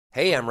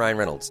Hey, I'm Ryan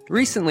Reynolds.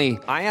 Recently,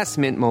 I asked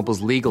Mint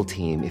Mobile's legal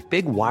team if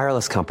big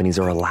wireless companies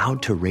are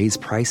allowed to raise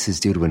prices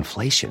due to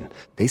inflation.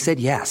 They said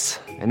yes.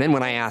 And then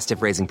when I asked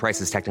if raising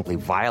prices technically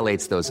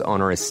violates those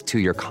onerous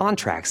two-year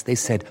contracts, they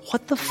said,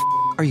 "What the f***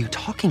 are you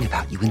talking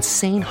about, you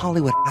insane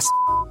Hollywood ass?"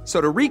 So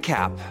to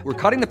recap, we're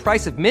cutting the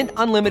price of Mint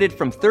Unlimited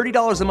from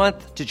 $30 a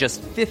month to just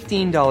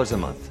 $15 a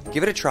month.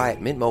 Give it a try at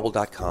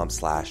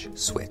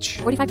mintmobile.com/switch.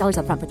 $45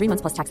 up front for 3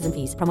 months plus taxes and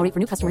fees. Promo rate for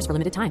new customers for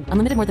limited time.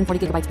 Unlimited more than 40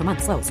 gigabytes per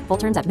month. Slows full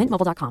terms at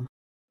mintmobile.com.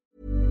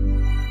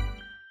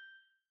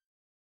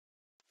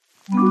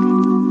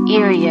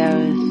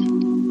 Erios.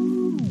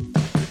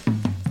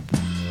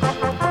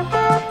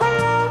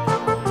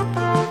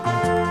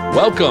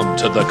 Welcome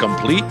to The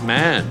Complete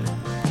Man,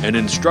 an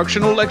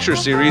instructional lecture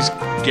series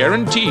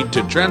guaranteed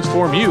to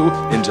transform you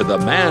into the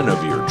man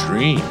of your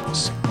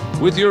dreams.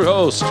 With your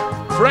host,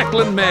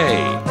 Frecklin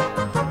May.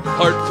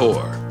 Part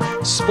 4,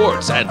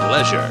 Sports and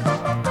Leisure,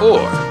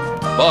 or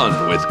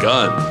Fun with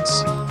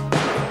Guns.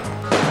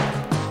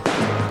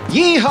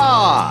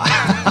 Yeehaw!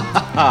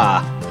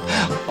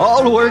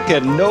 All work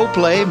and no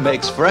play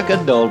makes Freck a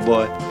dull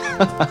boy.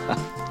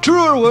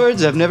 Truer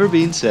words have never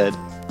been said.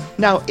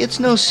 Now,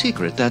 it's no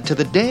secret that to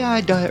the day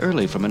I die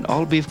early from an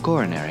all-beef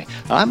coronary,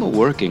 I'm a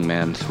working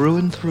man through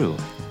and through.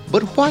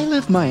 But why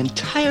live my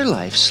entire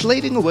life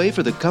slaving away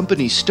for the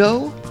company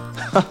Stowe?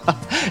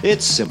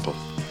 It's simple.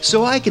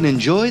 So I can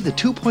enjoy the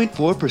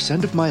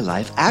 2.4% of my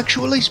life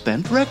actually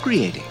spent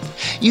recreating.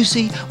 You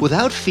see,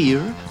 without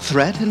fear,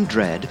 threat, and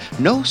dread,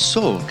 no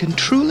soul can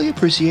truly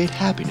appreciate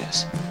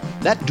happiness.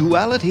 That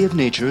duality of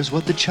nature is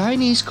what the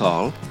Chinese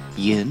call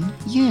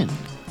yin-yin.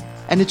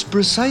 And it's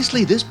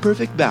precisely this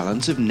perfect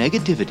balance of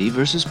negativity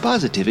versus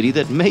positivity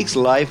that makes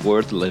life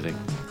worth living.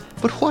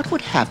 But what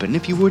would happen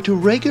if you were to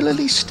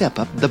regularly step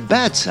up the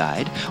bad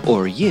side,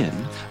 or yin,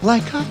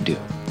 like I do?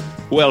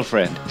 Well,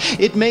 friend,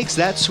 it makes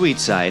that sweet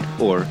side,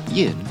 or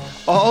yin,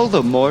 all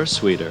the more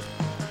sweeter.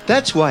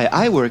 That's why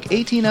I work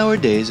 18-hour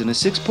days in a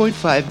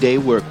 6.5-day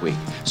work week.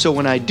 So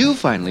when I do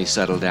finally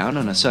settle down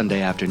on a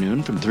Sunday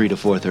afternoon from 3 to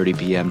 4:30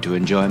 p.m. to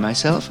enjoy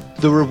myself,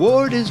 the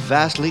reward is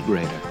vastly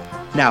greater.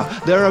 Now,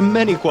 there are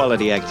many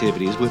quality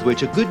activities with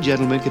which a good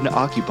gentleman can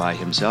occupy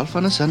himself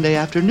on a Sunday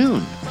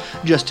afternoon.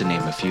 Just to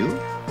name a few: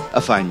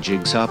 a fine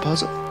jigsaw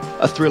puzzle,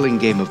 a thrilling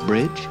game of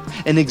bridge,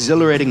 an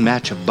exhilarating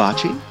match of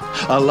bocce,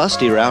 a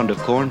lusty round of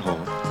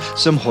cornhole,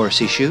 some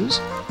horsey shoes,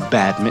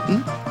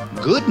 badminton,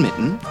 good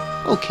mitten,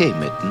 okay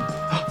mitten,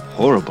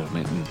 horrible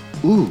mitten,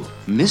 ooh,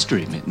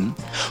 mystery mitten,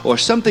 or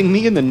something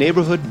me and the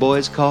neighborhood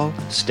boys call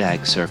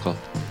stag circle.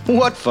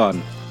 What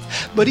fun!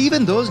 But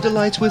even those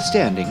delights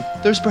withstanding,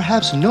 there's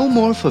perhaps no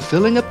more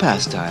fulfilling a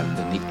pastime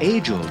than the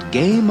age-old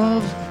game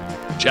of...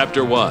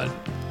 Chapter 1,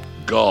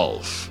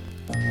 Golf.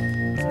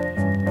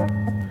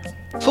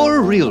 For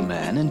a real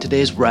man in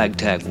today's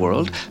ragtag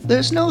world,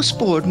 there's no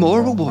sport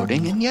more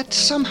rewarding and yet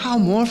somehow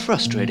more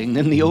frustrating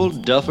than the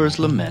old duffer's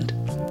lament: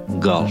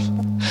 golf.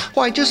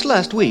 Why, just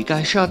last week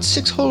I shot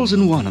 6 holes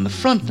in 1 on the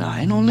front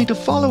 9, only to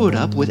follow it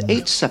up with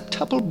 8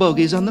 septuple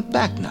bogeys on the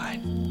back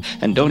 9.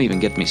 And don't even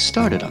get me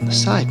started on the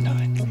side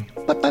 9.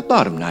 But my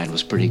bottom 9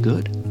 was pretty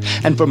good.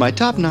 And for my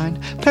top 9,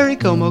 Perry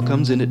Como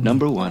comes in at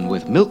number 1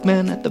 with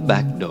Milkman at the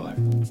back door.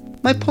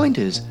 My point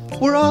is,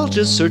 we're all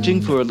just searching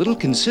for a little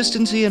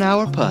consistency in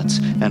our putts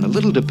and a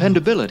little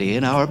dependability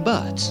in our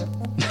butts.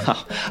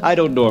 Now, I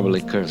don't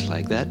normally curse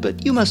like that,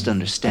 but you must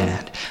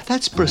understand,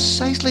 that's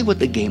precisely what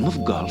the game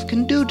of golf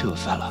can do to a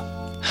fellow.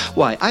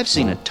 Why, I've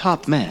seen a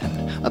top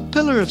man, a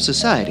pillar of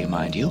society,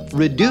 mind you,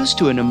 reduced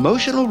to an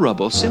emotional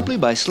rubble simply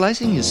by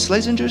slicing his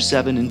Schlesinger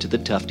 7 into the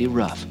tufty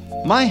rough.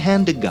 My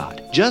hand to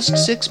God, just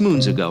 6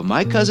 moons ago,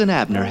 my cousin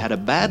Abner had a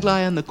bad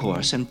lie on the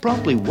course and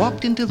promptly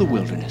walked into the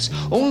wilderness,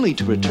 only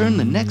to return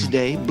the next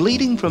day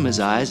bleeding from his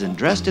eyes and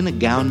dressed in a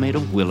gown made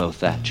of willow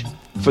thatch.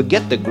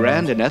 Forget the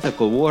grand and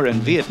ethical war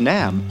in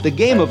Vietnam. The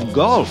game of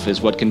golf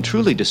is what can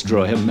truly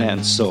destroy a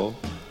man's soul.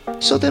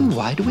 So then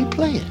why do we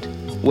play it?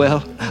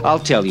 Well, I'll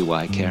tell you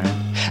why, Karen.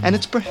 And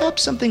it's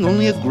perhaps something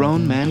only a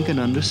grown man can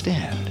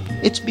understand.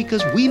 It's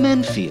because we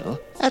men feel,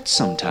 at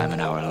some time in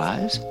our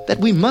lives, that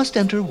we must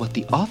enter what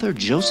the author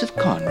Joseph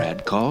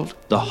Conrad called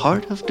the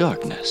heart of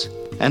darkness.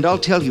 And I'll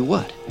tell you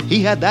what,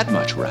 he had that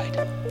much right.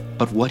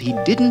 But what he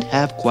didn't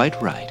have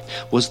quite right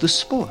was the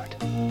sport.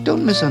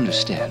 Don't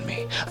misunderstand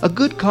me. A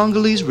good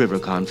Congolese river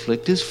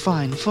conflict is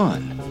fine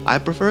fun. I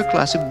prefer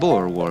classic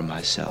Boer War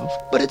myself,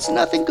 but it's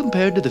nothing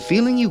compared to the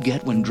feeling you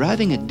get when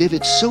driving a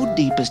divot so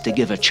deep as to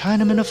give a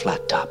Chinaman a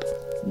flat top.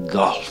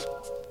 Golf.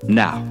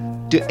 Now,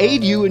 to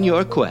aid you in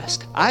your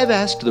quest, I've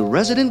asked the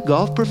resident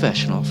golf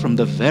professional from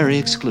the very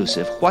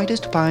exclusive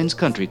Whitest Pines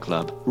Country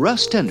Club,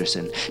 Russ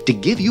Tenderson, to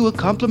give you a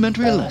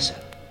complimentary lesson.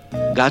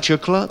 Got your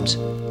clubs?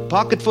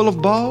 Pocket full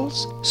of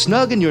balls?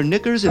 Snug in your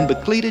knickers and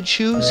becleated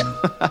shoes?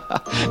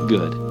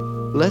 Good.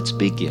 Let's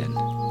begin.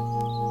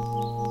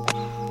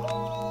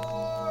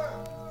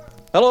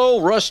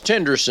 Hello, Russ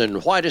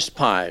Tenderson, Whitest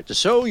Pines.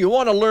 So you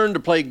want to learn to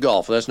play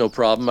golf. That's no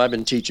problem. I've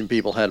been teaching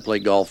people how to play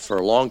golf for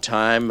a long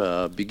time,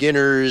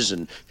 beginners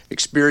and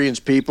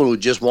experienced people who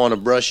just want to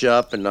brush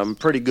up, and I'm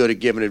pretty good at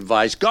giving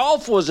advice.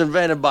 Golf was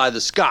invented by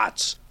the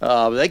Scots.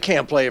 They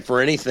can't play it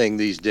for anything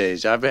these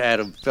days. I've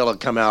had a fella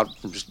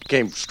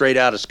came straight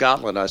out of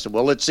Scotland. I said,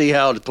 well, let's see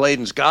how it's played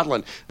in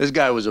Scotland. This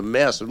guy was a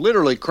mess,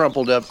 literally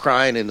crumpled up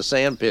crying in the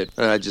sandpit.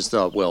 And I just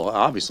thought, well,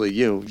 obviously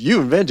you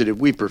invented it,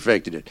 we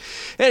perfected it.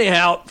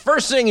 Anyhow,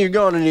 first thing you're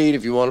going to need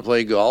if you want to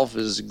play golf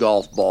is a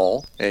golf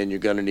ball, and you're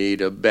going to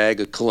need a bag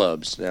of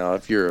clubs. Now,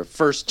 if you're a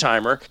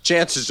first-timer,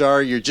 chances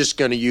are you're just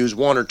going to use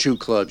one or two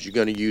clubs. You're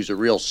going to use a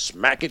real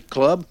smack-it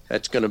club.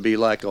 That's going to be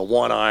like a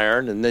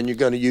 1-iron, and then you're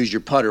going to use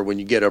your putter when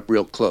you get up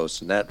real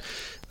close. And that,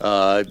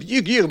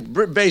 you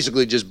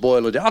basically just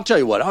boil it down. I'll tell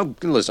you what, I'm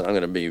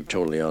going to be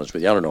totally honest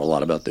with you. I don't know a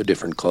lot about the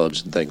different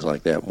clubs and things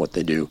like that and what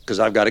they do, because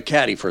I've got a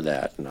caddy for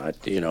that.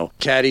 And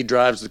caddy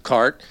drives the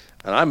cart.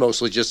 And I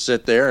mostly just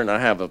sit there, and I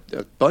have a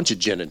bunch of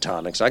gin and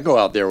tonics. I go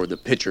out there with a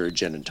pitcher of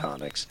gin and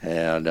tonics.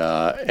 And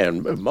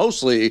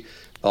mostly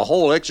the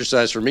whole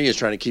exercise for me is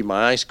trying to keep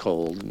my ice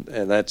cold.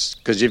 And that's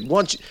because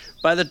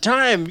by the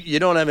time you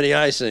don't have any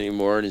ice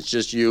anymore and it's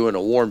just you and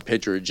a warm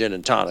pitcher of gin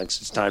and tonics,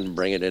 it's time to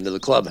bring it into the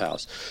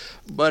clubhouse.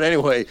 But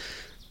anyway,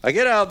 I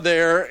get out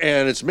there,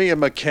 and it's me and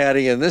my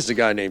caddy, and this is a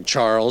guy named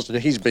Charles, and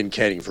he's been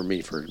caddying for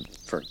me for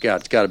God,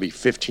 it's got to be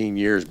 15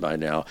 years by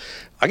now.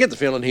 I get the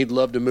feeling he'd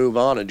love to move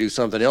on and do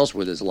something else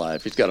with his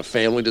life. He's got a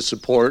family to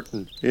support,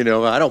 and,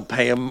 I don't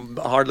pay him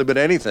hardly but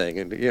anything,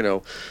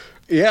 and,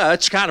 yeah,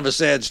 it's kind of a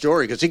sad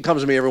story, because he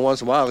comes to me every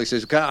once in a while. He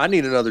says, I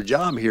need another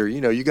job here.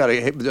 You got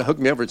to hook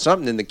me up with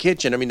something in the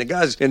kitchen. I mean, the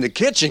guys in the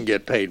kitchen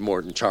get paid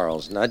more than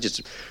Charles,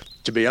 and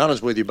to be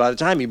honest with you, by the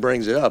time he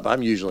brings it up,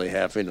 I'm usually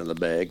half into the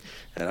bag,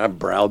 and I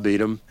browbeat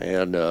him,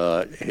 and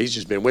he's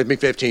just been with me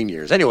 15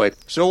 years. Anyway,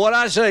 so what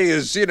I say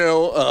is,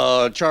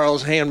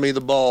 Charles, hand me the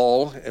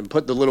ball and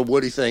put the little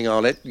woody thing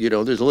on it.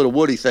 There's a little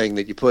woody thing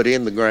that you put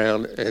in the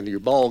ground, and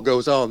your ball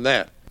goes on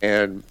that.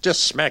 And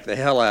just smack the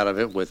hell out of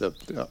it with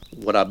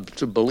what I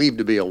believe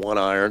to be a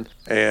 1-iron.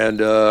 And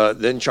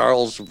then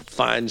Charles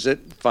finds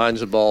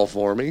the ball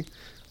for me.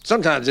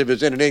 Sometimes if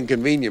it's in an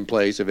inconvenient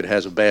place, if it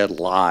has a bad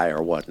lie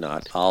or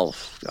whatnot, I'll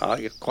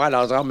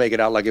make it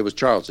out like it was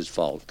Charles's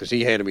fault, because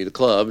he handed me the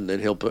club, and then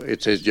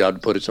it's his job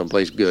to put it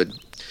someplace good.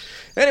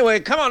 Anyway,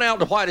 come on out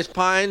to Whitest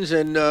Pines,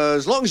 and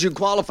as long as you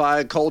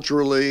qualify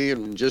culturally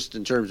and just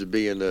in terms of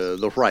being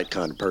the right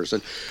kind of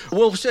person,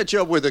 we'll set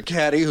you up with a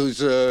caddy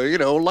who's,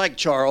 like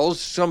Charles,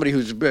 somebody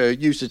who's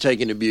used to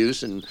taking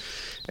abuse, and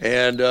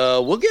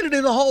we'll get it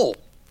in the hole.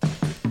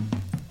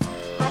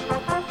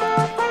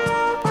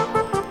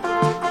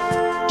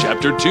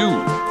 Chapter 2,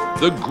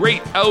 The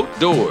Great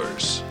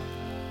Outdoors.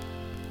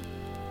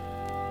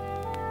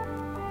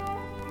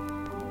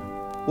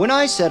 When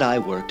I said I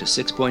worked a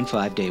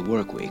 6.5-day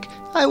work week,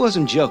 I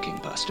wasn't joking,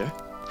 Buster.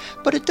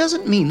 But it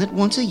doesn't mean that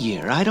once a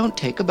year I don't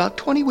take about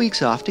 20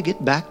 weeks off to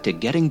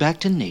getting back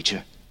to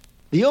nature.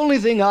 The only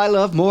thing I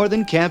love more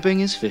than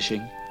camping is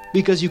fishing,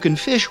 because you can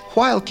fish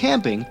while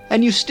camping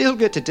and you still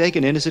get to take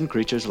an innocent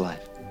creature's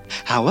life.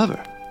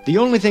 However, the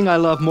only thing I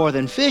love more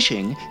than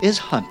fishing is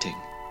hunting,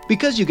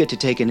 because you get to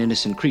take an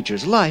innocent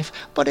creature's life,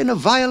 but in a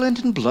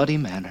violent and bloody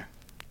manner.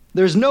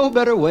 There's no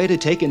better way to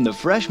take in the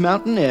fresh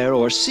mountain air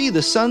or see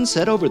the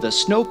sunset over the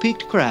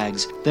snow-peaked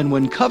crags than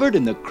when covered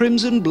in the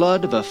crimson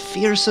blood of a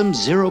fearsome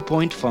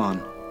zero-point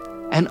fawn.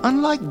 And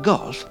unlike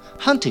golf,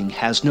 hunting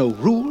has no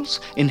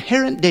rules,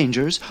 inherent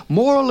dangers,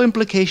 moral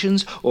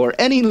implications, or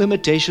any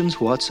limitations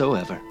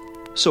whatsoever.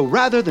 So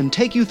rather than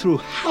take you through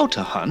how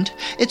to hunt,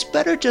 it's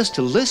better just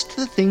to list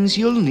the things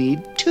you'll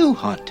need to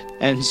hunt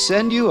and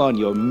send you on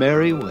your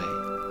merry way.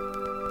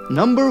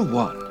 Number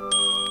 1.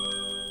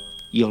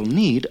 You'll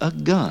need a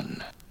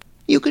gun.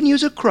 You can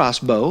use a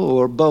crossbow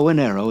or bow and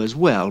arrow as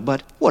well,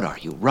 but what are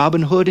you,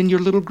 Robin Hood in your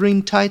little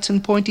green tights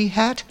and pointy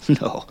hat?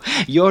 No,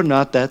 you're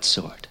not that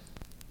sort.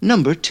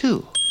 Number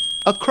 2.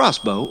 A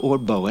crossbow or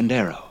bow and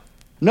arrow.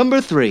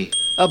 Number 3.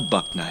 A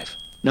buck knife.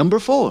 Number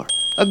 4.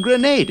 A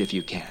grenade if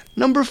you can.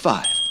 Number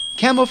 5.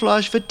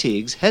 Camouflage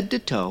fatigues head to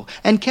toe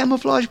and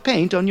camouflage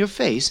paint on your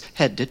face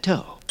head to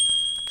toe.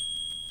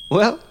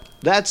 Well,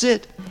 that's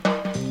it.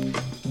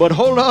 But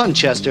hold on,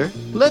 Chester.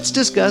 Let's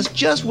discuss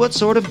just what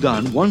sort of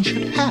gun one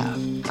should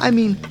have. I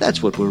mean,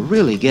 that's what we're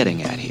really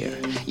getting at here.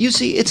 You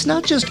see, it's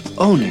not just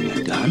owning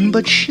a gun,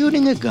 but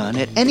shooting a gun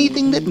at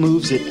anything that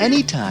moves at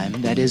any time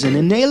that is an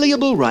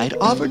inalienable right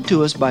offered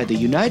to us by the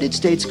United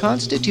States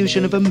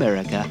Constitution of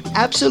America,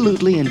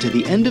 absolutely into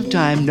the end of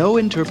time, no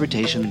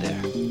interpretation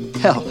there.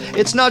 Hell,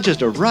 it's not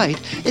just a right,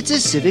 it's a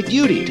civic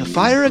duty to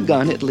fire a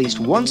gun at least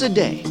once a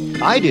day.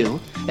 I do,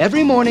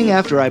 every morning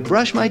after I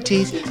brush my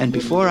teeth and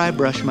before I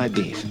brush my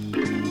beef.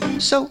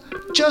 So,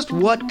 just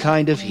what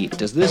kind of heat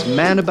does this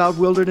man about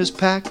wilderness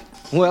pack?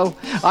 Well,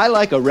 I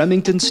like a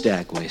Remington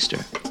Stag Waster,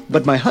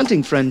 but my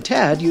hunting friend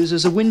Tad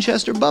uses a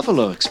Winchester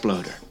Buffalo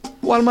Exploder,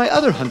 while my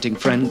other hunting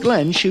friend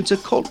Glenn shoots a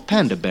Colt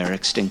Panda Bear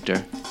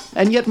Extinctor,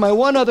 and yet my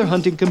one other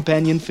hunting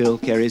companion Phil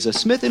carries a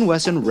Smith &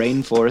 Wesson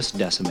Rainforest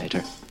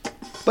Decimator.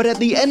 But at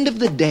the end of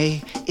the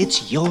day,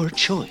 it's your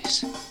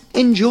choice.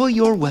 Enjoy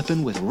your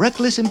weapon with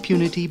reckless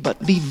impunity, but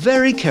be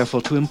very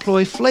careful to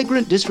employ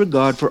flagrant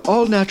disregard for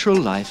all natural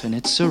life and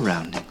its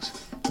surroundings.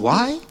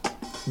 Why?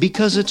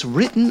 Because it's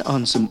written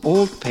on some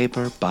old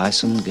paper by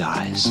some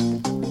guys.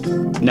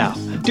 Now,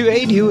 to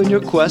aid you in your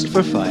quest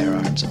for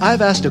firearms,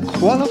 I've asked a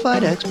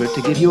qualified expert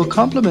to give you a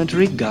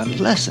complimentary gun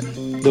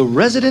lesson. The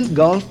resident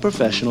golf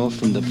professional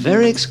from the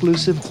very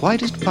exclusive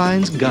Whitest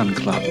Pines Gun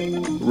Club,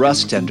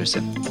 Russ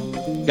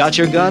Tenderson. Got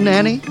your gun,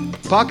 Annie?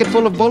 Pocket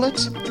full of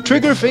bullets?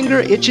 Trigger finger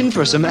itching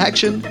for some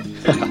action?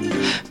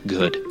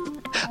 Good.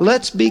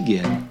 Let's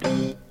begin.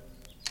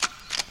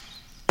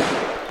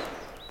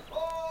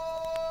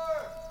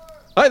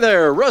 Hi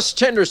there, Russ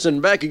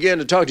Tenderson back again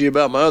to talk to you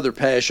about my other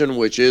passion,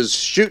 which is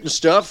shooting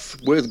stuff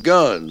with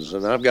guns.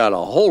 And I've got a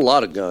whole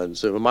lot of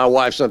guns. My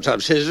wife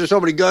sometimes says, there's so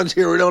many guns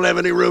here, we don't have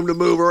any room to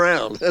move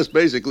around. That's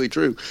basically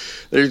true.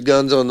 There's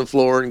guns on the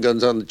floor and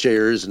guns on the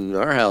chairs, and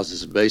our house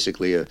is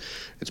basically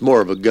it's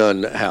more of a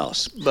gun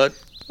house. But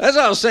as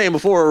I was saying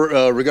before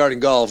regarding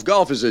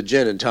golf is a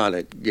gin and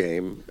tonic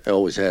game. It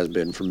always has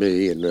been for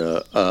me.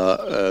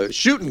 And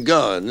shooting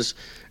guns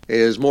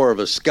is more of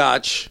a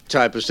Scotch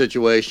type of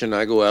situation.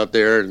 I go out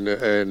there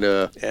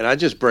and I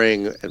just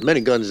bring as many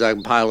guns as I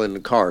can pile in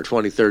the car,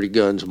 20, 30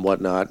 guns and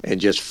whatnot,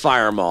 and just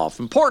fire them off.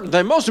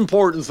 Most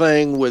important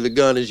thing with a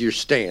gun is your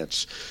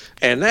stance.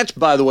 And that's,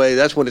 by the way,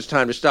 that's when it's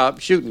time to stop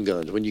shooting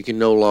guns, when you can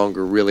no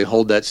longer really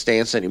hold that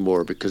stance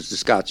anymore because the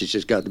Scotch has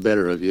just got the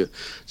better of you.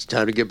 It's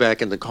time to get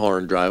back in the car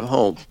and drive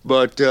home.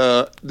 But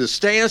the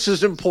stance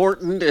is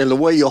important, and the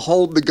way you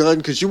hold the gun,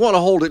 because you want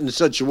to hold it in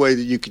such a way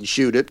that you can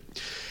shoot it.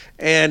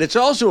 And it's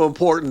also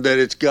important that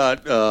it's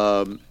got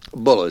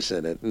bullets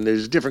in it. And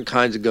there's different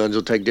kinds of guns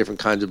will take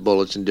different kinds of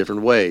bullets in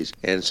different ways.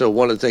 And so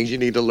one of the things you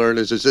need to learn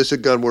is this a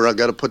gun where I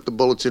got to put the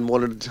bullets in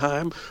one at a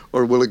time,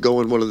 or will it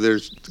go in one of their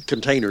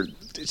containers?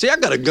 See, I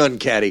got a gun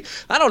caddy.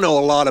 I don't know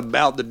a lot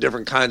about the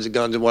different kinds of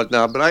guns and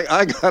whatnot, but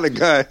I got a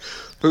guy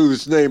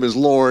whose name is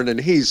Lauren, and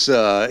he's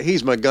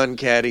my gun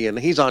caddy, and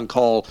he's on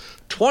call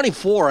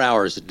 24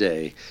 hours a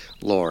day,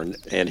 Lauren.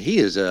 And he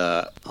is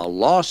a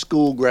law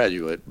school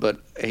graduate, but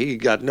he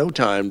got no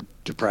time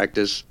to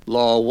practice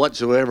law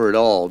whatsoever at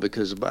all,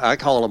 because I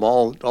call him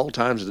all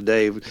times of the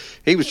day.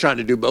 He was trying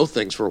to do both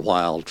things for a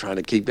while, trying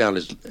to keep down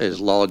his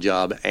law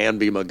job and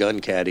be my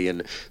gun caddy,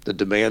 and the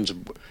demands of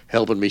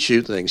helping me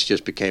shoot things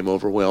just became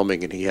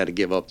overwhelming, and he had to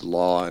give up the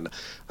law, and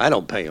I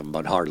don't pay him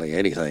but hardly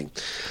anything.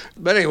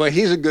 But anyway,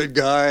 he's a good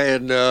guy,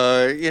 and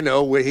he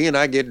and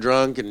I get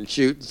drunk and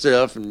shoot and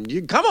stuff, and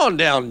you come on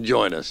down and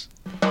join us.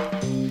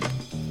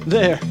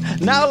 There.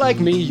 Now, like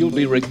me, you'll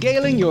be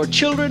regaling your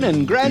children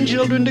and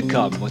grandchildren to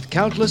come with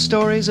countless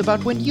stories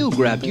about when you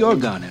grabbed your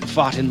gun and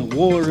fought in the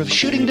war of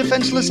shooting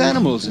defenseless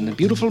animals in the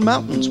beautiful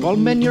mountains while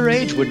men your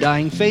age were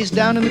dying face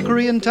down in the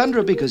Korean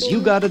tundra because you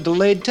got a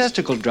delayed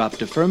testicle drop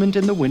deferment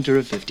in the winter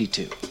of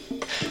 '52.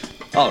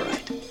 All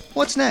right.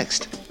 What's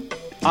next?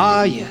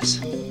 Ah,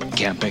 yes.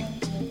 Camping.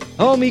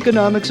 Home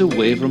economics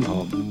away from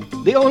home.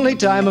 The only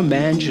time a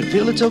man should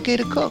feel it's okay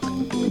to cook.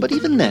 But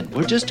even then,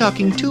 we're just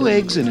talking 2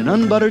 eggs in an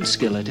unbuttered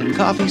skillet and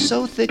coffee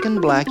so thick and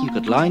black you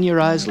could line your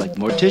eyes like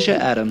Morticia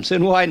Adams,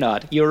 and why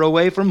not? You're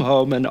away from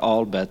home and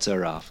all bets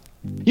are off.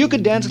 You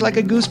could dance like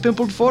a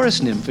goose-pimpled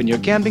forest nymph and your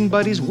camping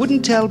buddies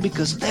wouldn't tell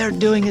because they're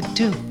doing it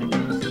too.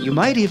 You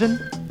might even,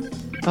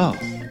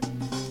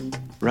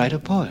 write a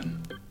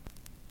poem.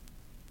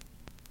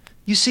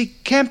 You see,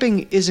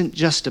 camping isn't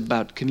just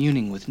about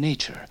communing with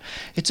nature.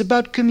 It's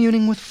about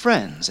communing with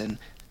friends and,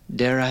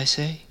 dare I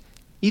say,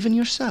 even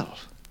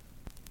yourself.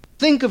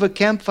 Think of a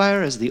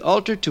campfire as the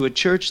altar to a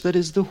church that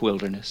is the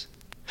wilderness.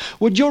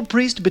 Would your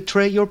priest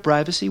betray your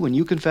privacy when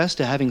you confessed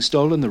to having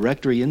stolen the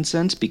rectory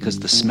incense because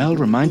the smell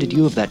reminded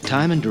you of that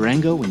time in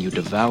Durango when you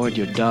devoured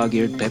your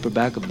dog-eared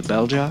paperback of the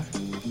bell jar?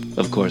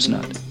 Of course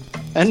not.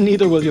 And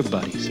neither will your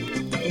buddies.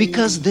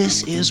 Because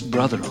this is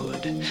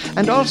brotherhood.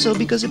 And also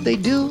because if they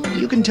do,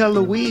 you can tell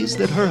Louise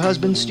that her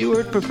husband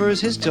Stuart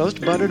prefers his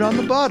toast buttered on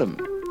the bottom,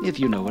 if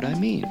you know what I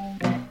mean.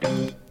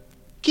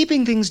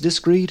 Keeping things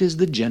discreet is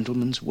the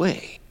gentleman's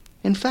way.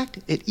 In fact,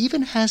 it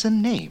even has a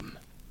name.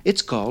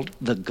 It's called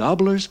the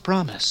Gobbler's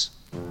Promise.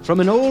 From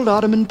an old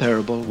Ottoman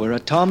parable where a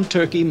tom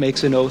turkey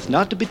makes an oath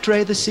not to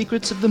betray the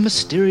secrets of the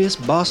mysterious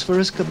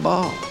Bosphorus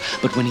cabal.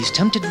 But when he's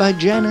tempted by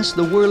Janus,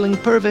 the whirling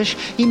pervish,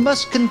 he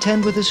must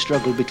contend with his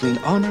struggle between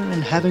honor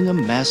and having a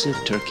massive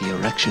turkey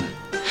erection.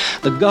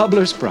 The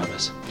Gobbler's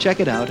Promise. Check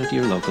it out at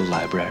your local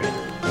library.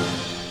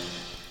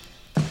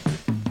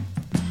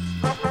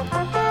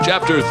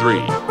 Chapter 3.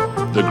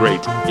 The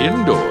Great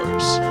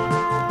Indoors.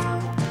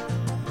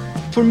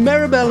 For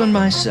Maribel and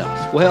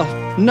myself, well,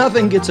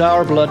 nothing gets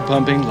our blood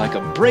pumping like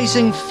a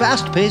bracing,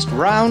 fast-paced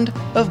round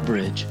of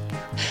bridge.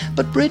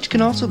 But bridge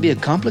can also be a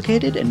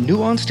complicated and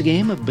nuanced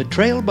game of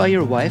betrayal by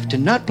your wife to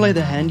not play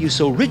the hand you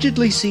so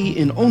rigidly see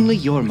in only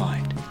your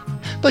mind.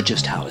 But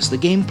just how is the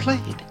game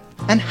played?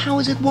 And how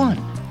is it won?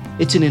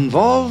 It's an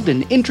involved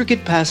and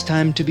intricate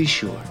pastime to be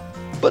sure.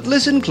 But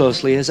listen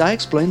closely as I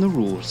explain the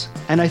rules,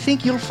 and I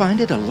think you'll find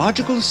it a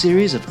logical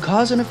series of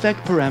cause and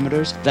effect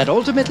parameters that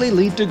ultimately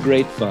lead to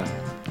great fun.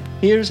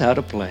 Here's how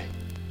to play.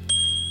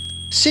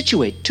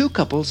 Situate two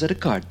couples at a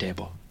card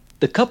table.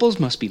 The couples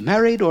must be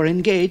married or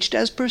engaged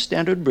as per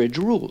standard bridge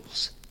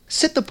rules.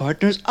 Sit the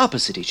partners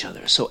opposite each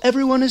other so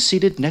everyone is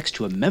seated next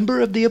to a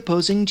member of the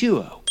opposing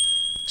duo.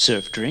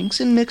 Serve drinks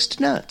and mixed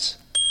nuts.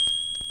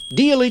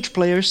 Deal each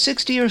player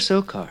 60 or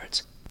so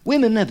cards.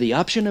 Women have the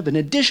option of an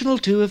additional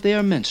 2 if they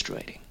are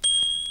menstruating.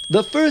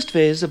 The first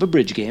phase of a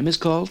bridge game is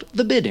called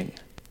the bidding.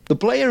 The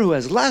player who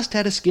has last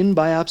had a skin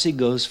biopsy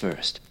goes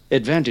first.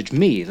 Advantage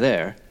me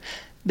there.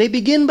 They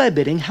begin by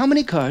bidding how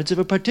many cards of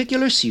a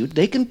particular suit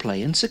they can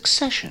play in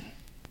succession.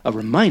 A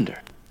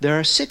reminder, there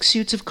are 6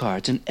 suits of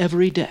cards in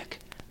every deck.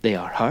 They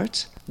are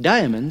hearts,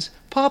 diamonds,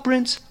 paw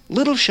prints,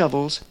 little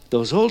shovels,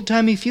 those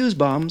old-timey fuse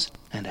bombs,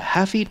 and a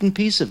half-eaten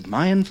piece of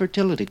Mayan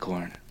fertility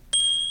corn.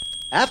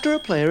 After a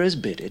player is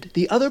bidded,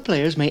 the other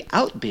players may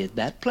outbid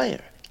that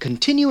player,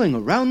 continuing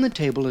around the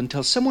table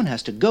until someone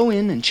has to go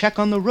in and check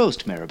on the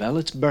roast Maribel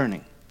it's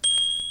burning.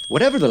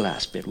 Whatever the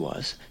last bid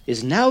was,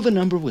 is now the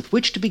number with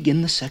which to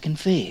begin the second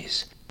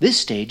phase. This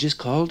stage is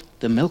called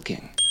the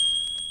milking.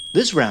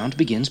 This round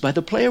begins by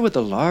the player with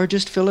the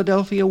largest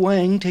Philadelphia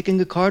wang taking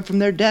a card from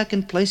their deck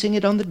and placing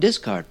it on the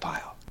discard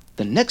pile.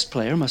 The next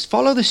player must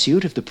follow the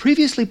suit of the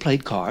previously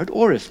played card,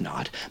 or if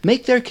not,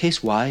 make their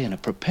case why in a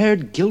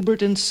prepared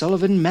Gilbert and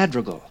Sullivan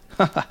madrigal.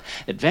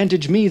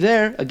 Advantage me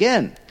there,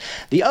 again.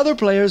 The other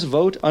players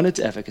vote on its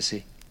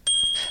efficacy.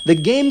 The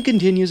game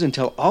continues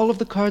until all of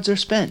the cards are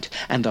spent,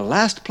 and the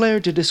last player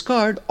to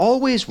discard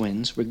always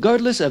wins,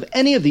 regardless of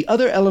any of the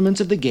other elements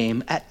of the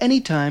game at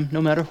any time,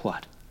 no matter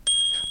what.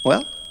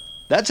 Well,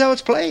 that's how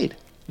it's played.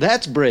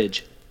 That's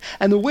bridge.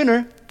 And the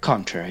winner,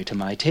 contrary to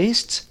my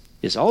tastes,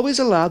 is always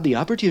allowed the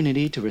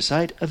opportunity to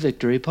recite a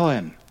victory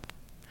poem.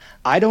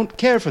 I don't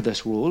care for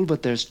this rule,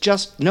 but there's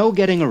just no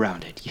getting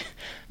around it.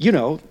 You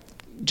know,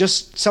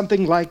 just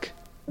something like,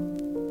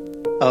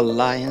 a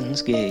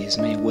lion's gaze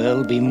may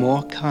well be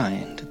more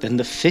kind than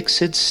the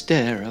fixed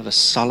stare of a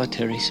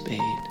solitary spade,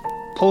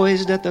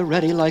 poised at the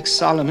ready like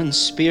Solomon's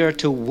spear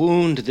to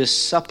wound this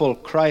supple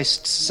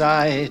Christ's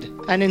side,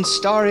 and in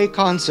starry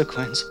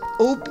consequence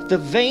ope the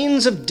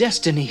veins of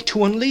destiny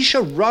to unleash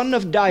a run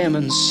of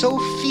diamonds so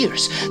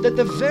fierce that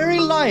the very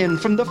lion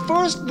from the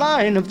first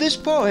line of this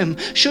poem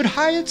should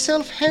hide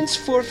itself hence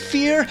for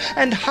fear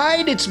and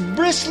hide its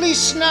bristly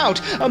snout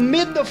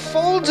amid the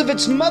folds of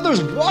its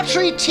mother's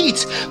watery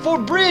teats, for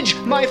bridge,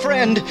 my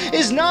friend,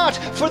 is not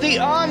for the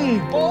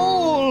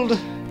unbold.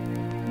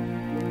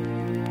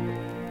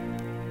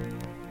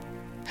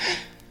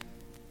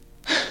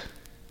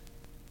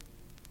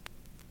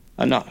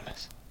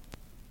 Anonymous.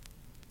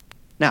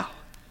 Now,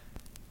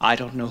 I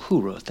don't know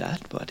who wrote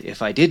that, but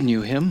if I did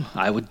knew him,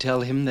 I would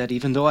tell him that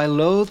even though I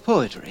loathe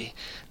poetry,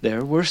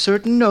 there were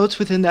certain notes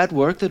within that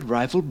work that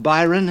rivaled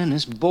Byron and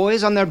his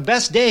boys on their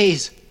best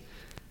days.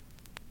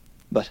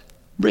 But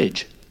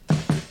bridge.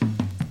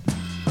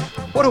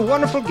 What a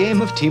wonderful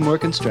game of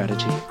teamwork and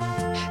strategy.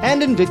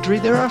 And in victory,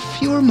 there are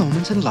fewer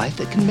moments in life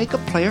that can make a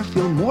player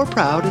feel more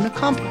proud and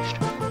accomplished.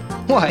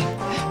 Why,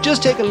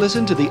 just take a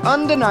listen to the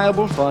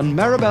undeniable fun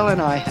Maribel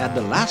and I had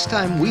the last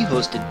time we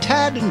hosted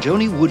Tad and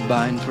Joni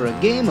Woodbine for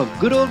a game of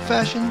good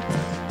old-fashioned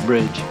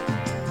bridge.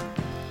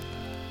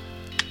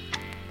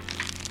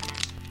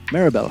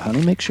 Maribel,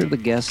 honey, make sure the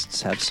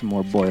guests have some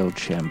more boiled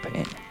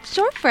champagne.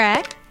 Sure,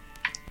 Frank.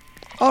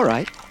 All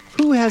right,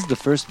 who has the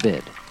first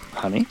bid?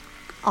 Honey?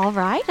 All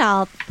right,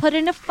 I'll put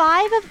in a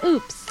 5 of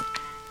oops.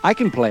 I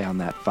can play on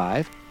that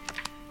 5.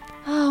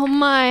 Oh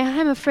my,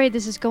 I'm afraid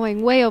this is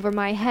going way over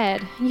my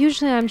head.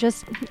 Usually I'm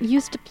just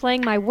used to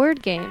playing my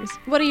word games.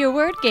 What are your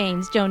word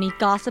games, Joni?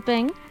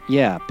 Gossiping?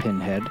 Yeah,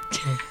 Pinhead.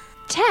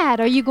 Tad,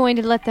 are you going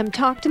to let them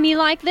talk to me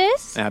like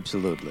this?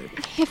 Absolutely.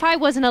 If I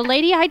wasn't a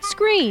lady, I'd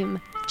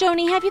scream.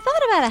 Joni, have you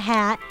thought about a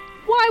hat?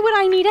 Why would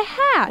I need a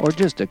hat? Or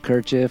just a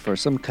kerchief or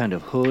some kind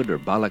of hood or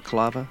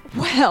balaclava.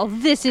 Well,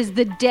 this is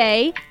the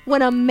day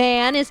when a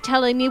man is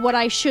telling me what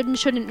I should and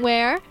shouldn't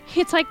wear.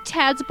 It's like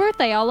Tad's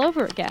birthday all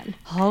over again.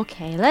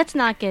 Okay, let's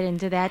not get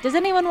into that. Does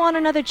anyone want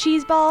another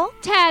cheese ball?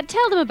 Tad,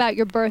 tell them about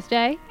your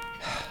birthday.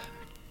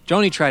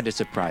 Joni tried to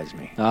surprise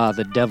me. Ah,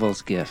 the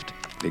devil's gift.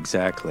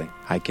 Exactly.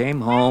 I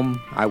came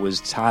home. I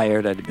was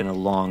tired. It had been a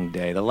long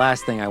day. The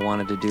last thing I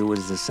wanted to do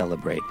was to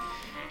celebrate.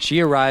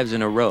 She arrives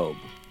in a robe.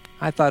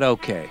 I thought,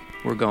 okay,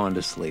 we're going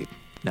to sleep.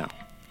 No.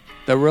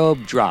 The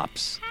robe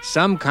drops.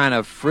 Some kind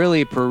of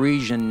frilly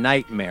Parisian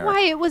nightmare.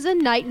 Why, it was a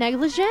night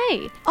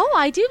negligee. Oh,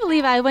 I do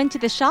believe I went to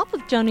the shop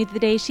with Joni the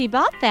day she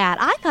bought that.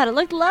 I thought it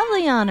looked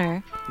lovely on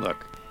her.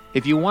 Look,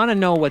 if you want to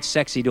know what's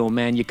sexy to a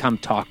man, you come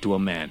talk to a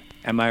man.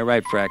 Am I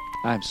right, Freck?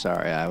 I'm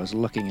sorry, I was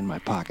looking in my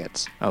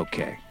pockets.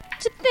 Okay.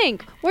 To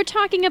think, we're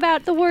talking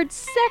about the word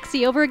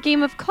sexy over a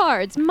game of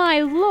cards.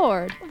 My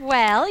lord.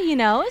 Well, you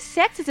know,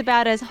 sex is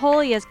about as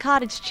holy as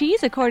cottage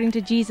cheese according to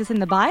Jesus in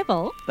the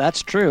Bible.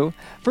 That's true.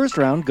 First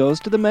round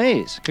goes to the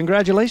maze.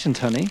 Congratulations,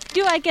 honey.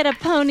 Do I get a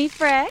pony,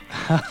 Freck?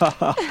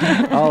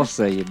 I'll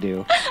say you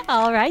do.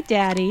 All right,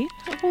 Daddy.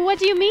 What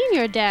do you mean,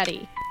 your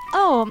daddy?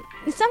 Oh,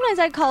 sometimes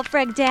I call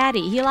Freck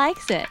Daddy. He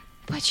likes it.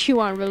 But you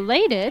aren't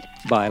related.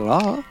 By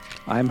law,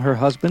 I'm her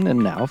husband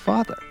and now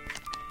father.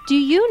 Do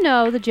you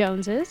know the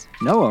Joneses?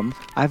 Know 'em?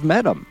 I've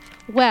met 'em.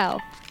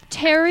 Well,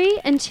 Terry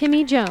and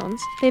Timmy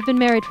Jones, they've been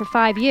married for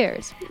 5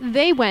 years.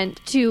 They went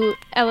to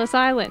Ellis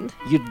Island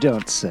You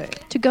don't say.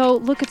 to go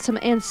look at some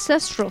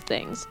ancestral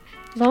things.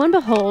 Lo and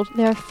behold,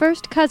 they're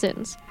first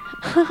cousins.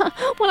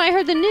 When I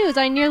heard the news,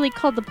 I nearly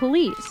called the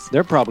police.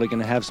 They're probably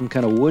going to have some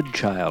kind of wood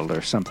child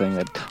or something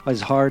that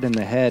is hard in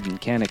the head and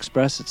can't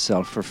express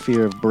itself for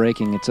fear of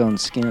breaking its own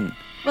skin.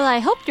 Well, I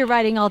hope you're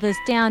writing all this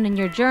down in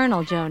your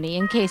journal, Joni,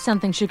 in case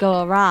something should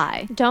go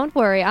awry. Don't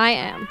worry, I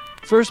am.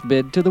 First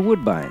bid to the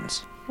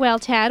Woodbines. Well,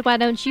 Tad, why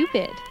don't you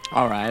bid?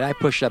 All right, I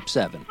push up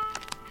 7.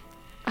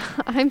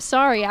 I'm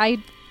sorry,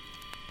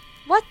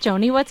 What,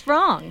 Joni? What's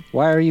wrong?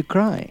 Why are you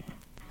crying?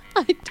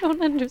 I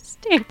don't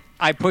understand.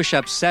 I push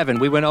up 7.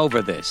 We went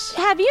over this.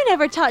 Have you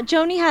never taught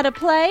Joni how to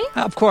play?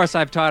 Of course,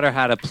 I've taught her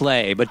how to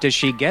play, but does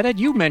she get it?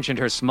 You mentioned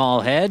her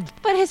small head.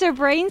 But is her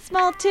brain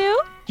small too?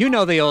 You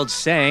know the old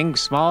saying,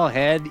 small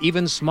head,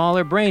 even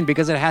smaller brain,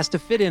 because it has to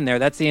fit in there.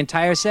 That's the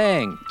entire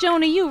saying.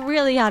 Joni, you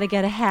really ought to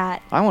get a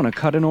hat. I want to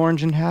cut an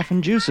orange in half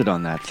and juice it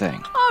on that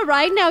thing. All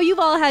right, now you've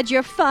all had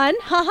your fun.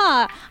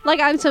 Haha, like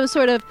I'm some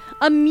sort of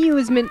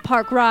amusement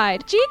park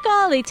ride. Gee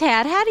golly,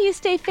 Tad, how do you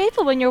stay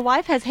faithful when your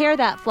wife has hair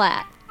that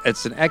flat?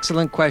 It's an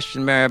excellent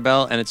question,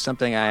 Maribel, and it's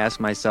something I ask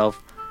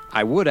myself.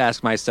 I would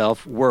ask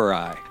myself, were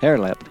I?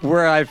 Hairlip.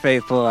 Were I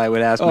faithful, I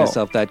would ask Oh.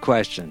 myself that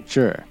question.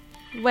 Sure.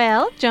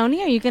 Well, Joni,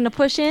 are you going to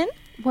push in?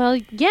 Well,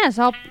 yes,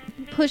 I'll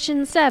push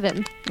in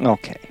 7.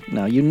 Okay.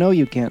 Now, you know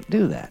you can't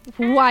do that.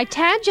 Why,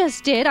 Tad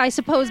just did, I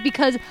suppose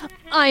because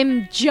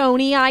I'm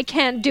Joni, I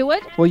can't do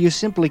it. Well, you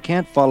simply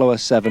can't follow a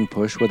 7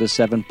 push with a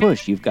 7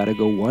 push. You've got to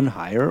go one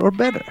higher or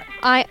better.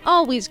 I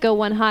always go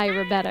one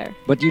higher or better.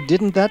 But you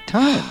didn't that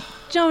time.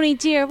 Joni,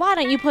 dear, why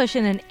don't you push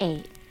in an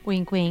 8?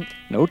 Wink, wink.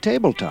 No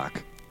table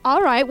talk.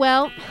 All right,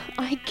 well,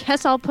 I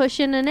guess I'll push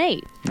in an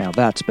 8. Now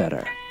that's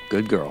better.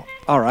 Good girl.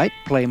 All right,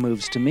 play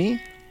moves to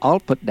me. I'll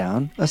put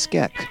down a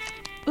skek.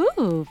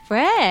 Ooh,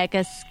 Freck,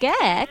 a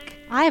skek?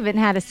 I haven't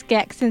had a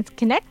skek since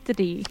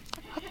Connecticut.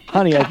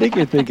 Honey, I think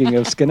you're thinking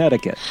of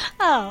Connecticut.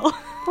 Oh.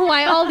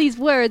 Why, all these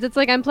words? It's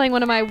like I'm playing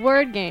one of my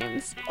word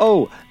games.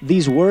 Oh,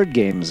 these word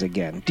games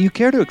again. Do you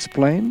care to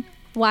explain?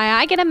 Why,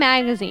 I get a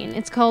magazine.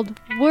 It's called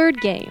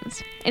Word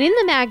Games. And in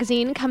the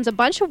magazine comes a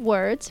bunch of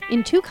words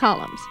in 2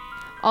 columns.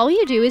 All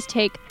you do is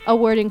take a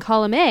word in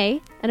column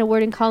A and a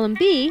word in column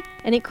B,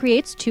 and it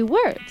creates 2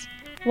 words.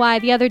 Why,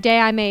 the other day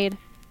I made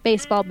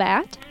baseball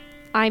bat,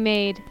 I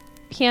made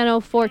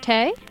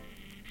pianoforte,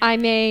 I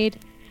made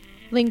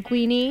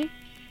linguine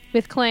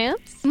with clams.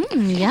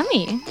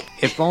 Yummy.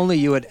 If only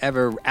you had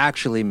ever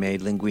actually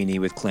made linguine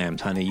with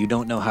clams, honey. You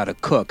don't know how to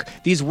cook.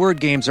 These word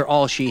games are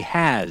all she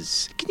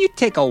has. Can you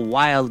take a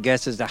wild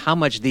guess as to how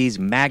much these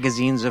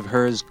magazines of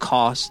hers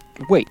cost?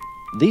 Wait,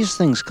 these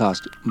things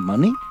cost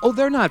money? Oh,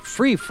 they're not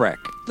free, Freck.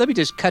 Let me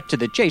just cut to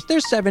the chase. They're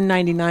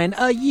 $7.99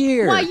 a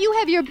year. Why, you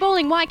have your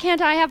bowling. Why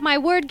can't I have my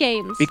word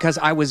games? Because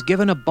I was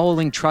given a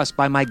bowling trust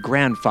by my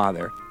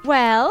grandfather.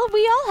 Well,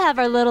 we all have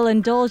our little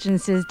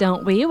indulgences,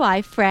 don't we?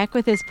 Why, Freck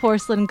with his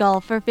porcelain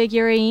golfer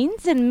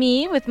figurines, and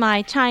me with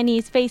my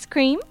Chinese face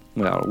cream.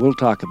 Well, we'll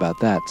talk about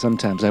that.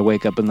 Sometimes I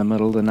wake up in the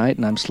middle of the night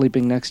and I'm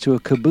sleeping next to a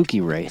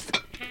kabuki wraith.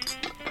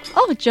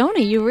 Oh,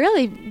 Joni, you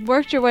really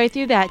worked your way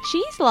through that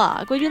cheese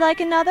log. Would you like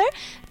another?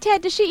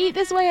 Ted, does she eat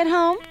this way at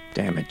home?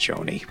 Damn it,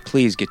 Joni.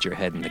 Please get your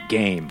head in the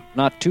game.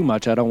 Not too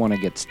much, I don't want to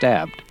get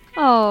stabbed.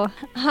 Oh,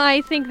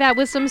 I think that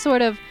was some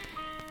sort of...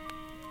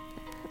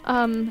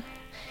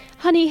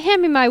 Honey,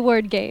 hand me my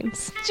word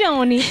games.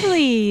 Joni,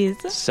 please.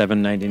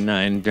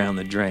 $7.99 down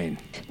the drain.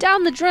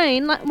 Down the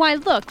drain? Why,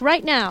 look,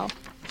 right now.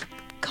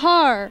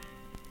 Car.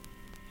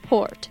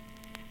 Port.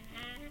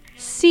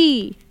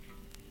 Sea.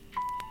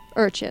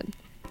 Urchin.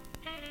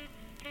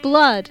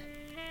 Blood.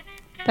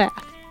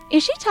 Bath.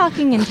 Is she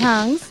talking in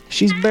tongues?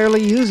 She's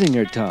barely using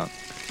her tongue.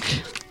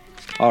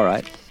 All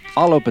right,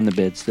 I'll open the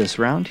bids this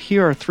round.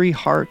 Here are 3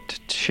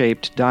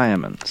 heart-shaped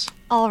diamonds.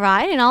 All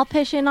right, and I'll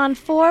pitch in on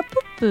 4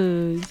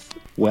 poo-poos.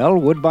 Well,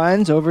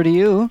 Woodbines, over to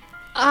you.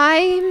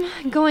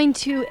 I'm going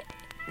to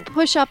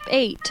push up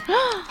 8.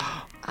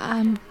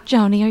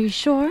 Joni, are you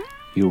sure?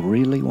 You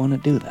really want to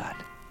do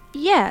that?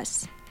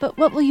 Yes, but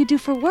what will you do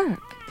for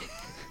work?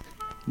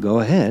 Go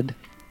ahead.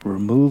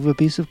 Remove a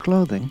piece of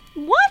clothing.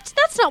 What?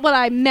 That's not what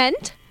I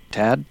meant.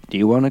 Tad, do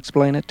you want to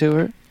explain it to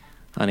her?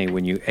 Honey,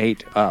 when you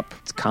ate up,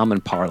 it's common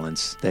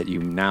parlance that you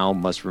now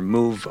must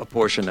remove a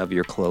portion of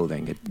your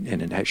clothing,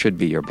 and it should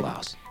be your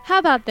blouse. How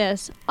about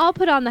this? I'll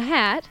put on the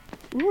hat.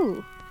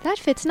 Ooh, that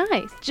fits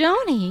nice.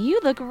 Joni, you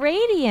look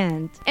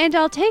radiant. And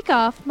I'll take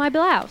off my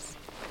blouse.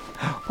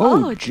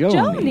 Oh,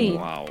 Joni.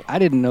 Wow. I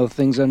didn't know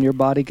things on your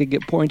body could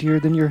get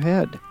pointier than your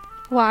head.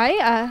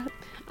 Why,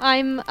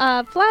 I'm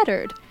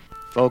flattered.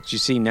 Folks, you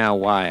see now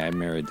why I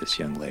married this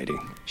young lady.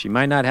 She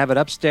might not have it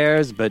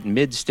upstairs, but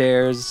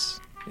mid-stairs,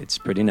 it's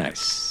pretty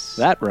nice.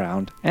 That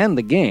round, and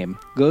the game,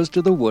 goes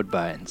to the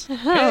Woodbines.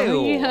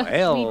 Oh,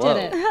 yeah, we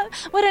did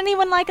it. Would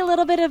anyone like a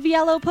little bit of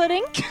yellow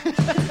pudding?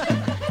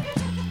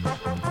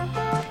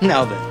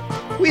 Now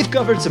then, we've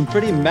covered some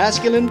pretty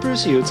masculine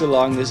pursuits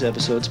along this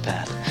episode's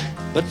path.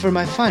 But for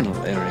my final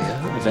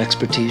area of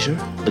expertise,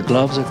 the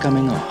gloves are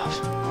coming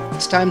off.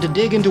 It's time to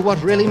dig into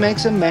what really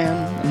makes a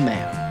man a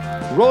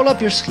man. Roll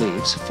up your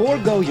sleeves,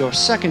 forego your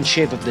second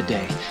shave of the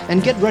day,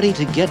 and get ready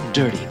to get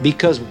dirty,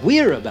 because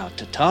we're about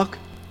to talk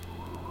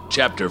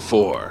Chapter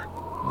 4,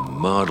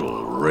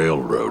 Model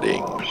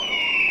Railroading.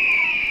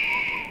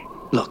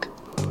 Look,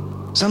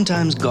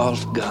 sometimes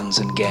golf, guns,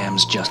 and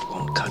gams just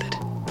won't cut it.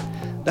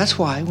 That's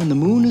why when the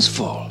moon is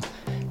full,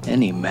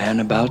 any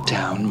man about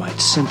town might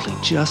simply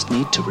just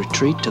need to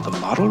retreat to the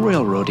model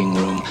railroading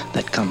room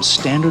that comes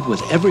standard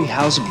with every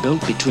house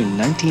built between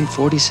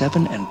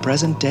 1947 and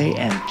present day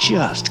and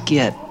just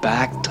get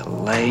back to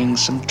laying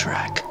some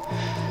track.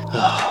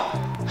 Oh,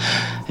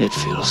 it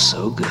feels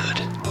so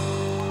good.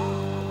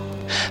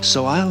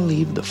 So I'll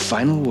leave the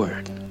final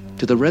word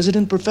to the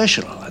resident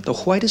professional at the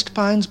Whitest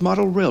Pines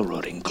Model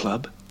Railroading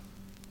Club,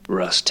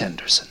 Russ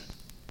Tenderson.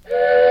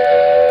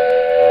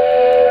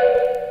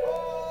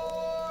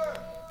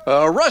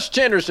 Russ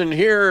Tenderson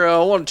here. I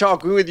want to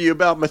talk with you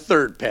about my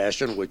third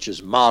passion, which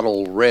is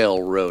model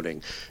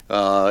railroading.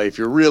 If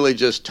you're really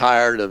just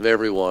tired of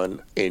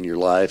everyone in your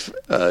life,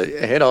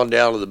 head on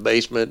down to the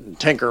basement and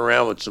tinker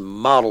around with some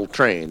model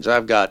trains.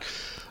 I've got,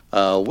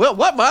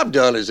 what I've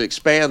done is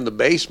expand the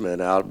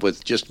basement out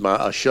with just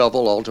a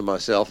shovel all to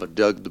myself. I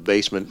dug the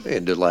basement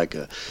into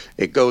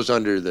it goes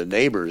under the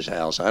neighbor's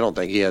house. I don't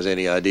think he has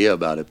any idea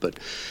about it, but...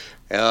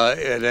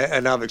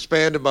 And I've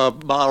expanded my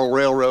model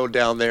railroad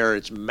down there.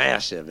 It's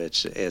massive.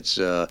 It's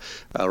a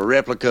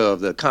replica of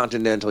the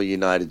continental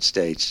United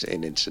States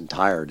in its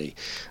entirety.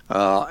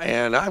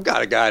 And I've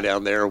got a guy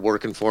down there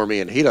working for me,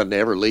 and he doesn't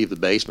ever leave the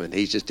basement.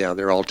 He's just down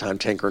there all the time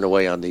tinkering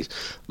away on these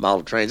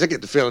model trains. I get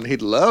the feeling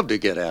he'd love to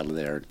get out of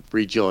there,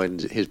 rejoin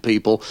his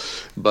people.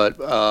 But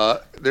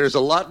there's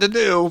a lot to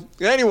do.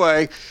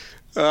 Anyway,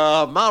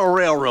 model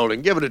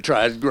railroading, give it a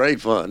try. It's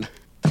great fun.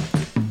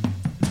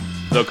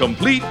 The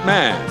Complete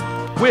Man,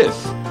 with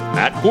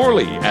Matt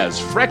Corley as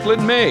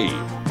Frecklin May,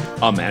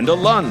 Amanda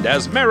Lund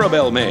as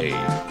Maribel May,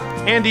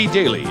 Andy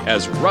Daly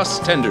as Russ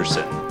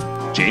Tenderson,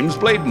 James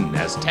Bladen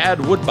as Tad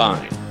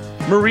Woodbine,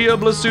 Maria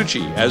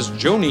Blasucci as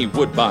Joni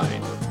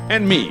Woodbine,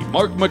 and me,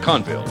 Mark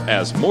McConville,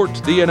 as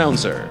Mort the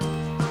Announcer.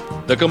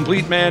 The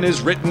Complete Man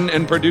is written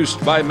and produced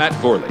by Matt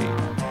Corley,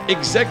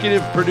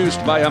 executive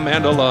produced by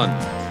Amanda Lund.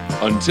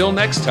 Until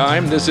next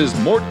time, this is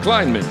Mort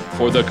Kleinman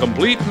for The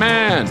Complete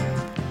Man.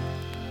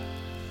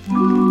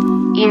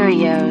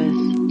 Erios.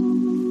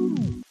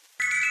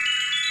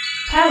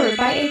 Powered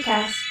by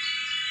Acast.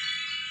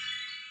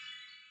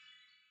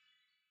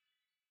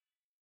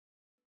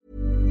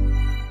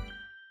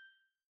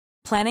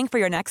 Planning for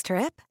your next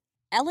trip?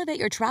 Elevate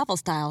your travel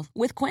style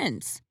with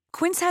Quince.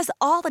 Quince has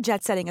all the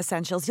jet-setting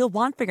essentials you'll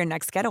want for your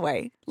next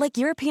getaway, like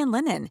European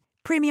linen,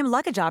 premium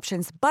luggage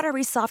options,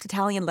 buttery soft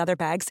Italian leather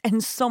bags,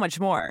 and so much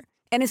more.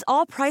 And is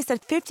all priced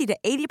at 50 to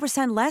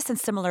 80% less than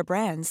similar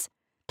brands.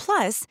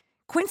 Plus,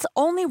 Quince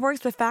only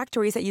works with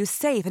factories that use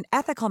safe and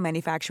ethical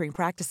manufacturing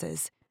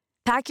practices.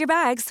 Pack your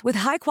bags with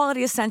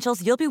high-quality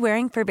essentials you'll be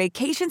wearing for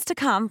vacations to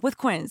come with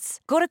Quince.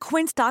 Go to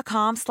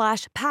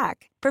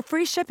quince.com/pack for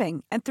free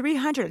shipping and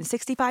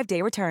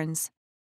 365-day returns.